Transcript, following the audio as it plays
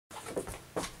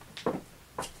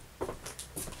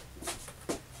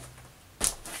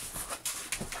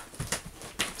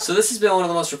So this has been one of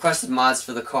the most requested mods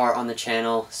for the car on the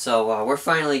channel, so we're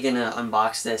finally going to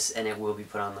unbox this and it will be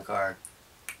put on the car.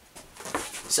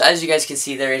 So as you guys can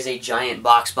see, there is a giant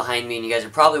box behind me and you guys are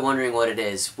probably wondering what it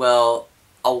is. Well,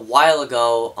 a while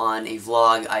ago on a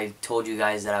vlog I told you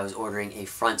guys that I was ordering a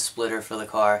front splitter for the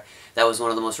car. That was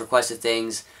one of the most requested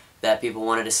things that people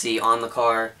wanted to see on the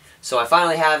car. So I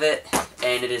finally have it,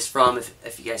 and it is from,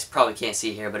 if you guys probably can't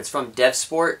see here, but it's from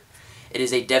Devsport. It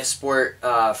is a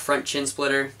Devsport front chin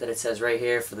splitter that it says right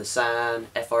here for the Scion,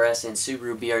 FRS, and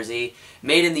Subaru BRZ.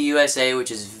 Made in the USA,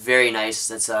 which is very nice.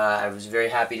 That's I was very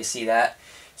happy to see that.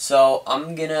 So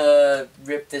I'm going to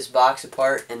rip this box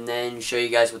apart and then show you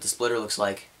guys what the splitter looks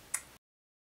like.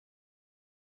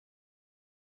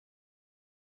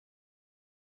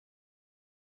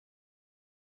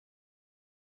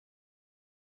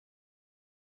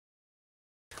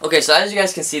 Okay, so as you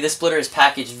guys can see, this splitter is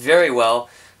packaged very well.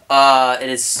 It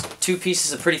is 2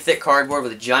 pieces of pretty thick cardboard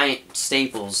with giant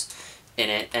staples in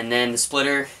it, and then the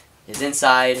splitter is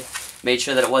inside. Made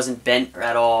sure that it wasn't bent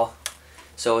at all,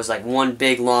 so it was like one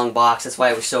big long box. That's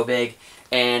why it was so big.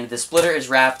 And the splitter is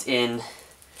wrapped in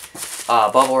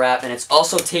bubble wrap, and it's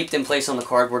also taped in place on the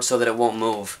cardboard so that it won't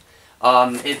move.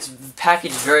 It's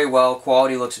packaged very well.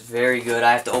 Quality looks very good.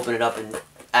 I have to open it up and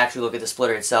actually look at the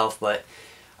splitter itself, but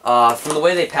from the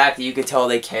way they packed it, you could tell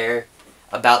they care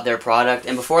about their product.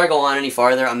 And before I go on any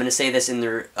farther, I'm going to say this in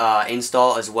their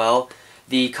install as well.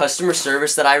 The customer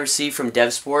service that I received from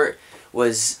Devsport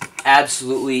was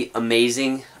absolutely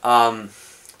amazing.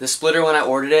 The splitter, when I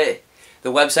ordered it,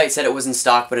 the website said it was in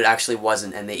stock, but it actually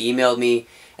wasn't. And they emailed me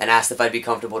and asked if I'd be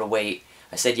comfortable to wait.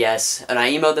 I said yes, and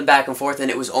I emailed them back and forth,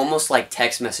 and it was almost like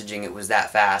text messaging. It was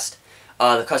that fast.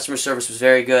 The customer service was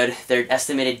very good. Their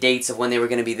estimated dates of when they were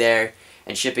going to be there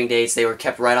and shipping dates, they were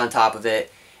kept right on top of it.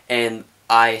 And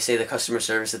I say the customer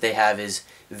service that they have is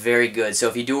very good. So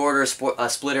if you do order a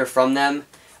splitter from them,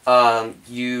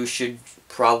 you should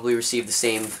probably receive the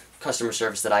same customer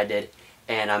service that I did,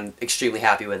 and I'm extremely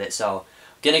happy with it. So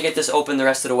I'm going to get this open the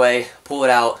rest of the way, pull it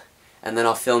out, and then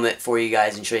I'll film it for you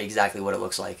guys and show you exactly what it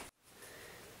looks like.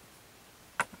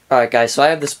 Alright guys, so I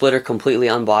have the splitter completely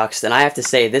unboxed, and I have to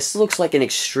say, this looks like an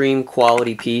extreme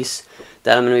quality piece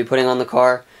that I'm going to be putting on the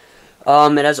car.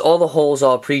 It has all the holes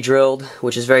all pre-drilled,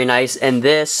 which is very nice, and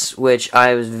this, which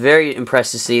I was very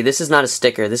impressed to see, this is not a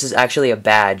sticker, this is actually a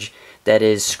badge that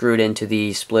is screwed into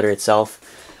the splitter itself.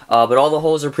 But all the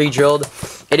holes are pre-drilled.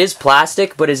 It is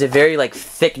plastic, but is a very like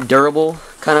thick, durable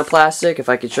kind of plastic. If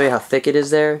I could show you how thick it is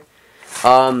there.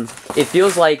 It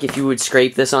feels like if you would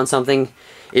scrape this on something,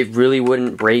 it really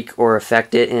wouldn't break or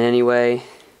affect it in any way.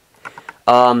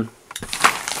 Comes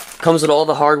with all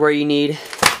the hardware you need.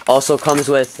 Also comes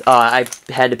with, I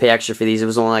had to pay extra for these. It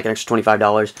was only like an extra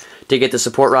 $25 to get the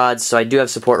support rods. So I do have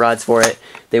support rods for it.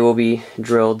 They will be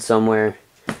drilled somewhere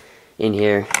in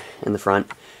here in the front.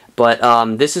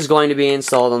 But this is going to be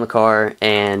installed on the car,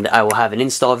 and I will have an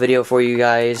install video for you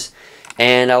guys,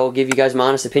 and I will give you guys my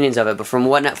honest opinions of it. But from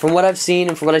what I've seen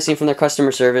and from what I've seen from their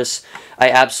customer service, I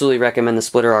absolutely recommend the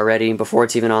splitter already before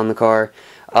it's even on the car.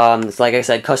 Like I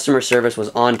said, customer service was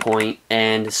on point,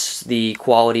 and the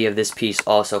quality of this piece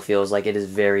also feels like it is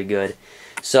very good.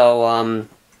 So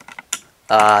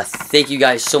thank you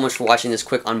guys so much for watching this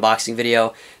quick unboxing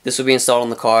video. This will be installed on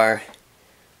the car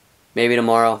maybe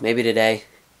tomorrow, maybe today.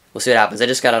 We'll see what happens. I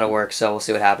just got out of work, so we'll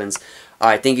see what happens.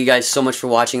 Alright, thank you guys so much for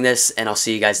watching this, and I'll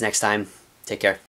see you guys next time. Take care.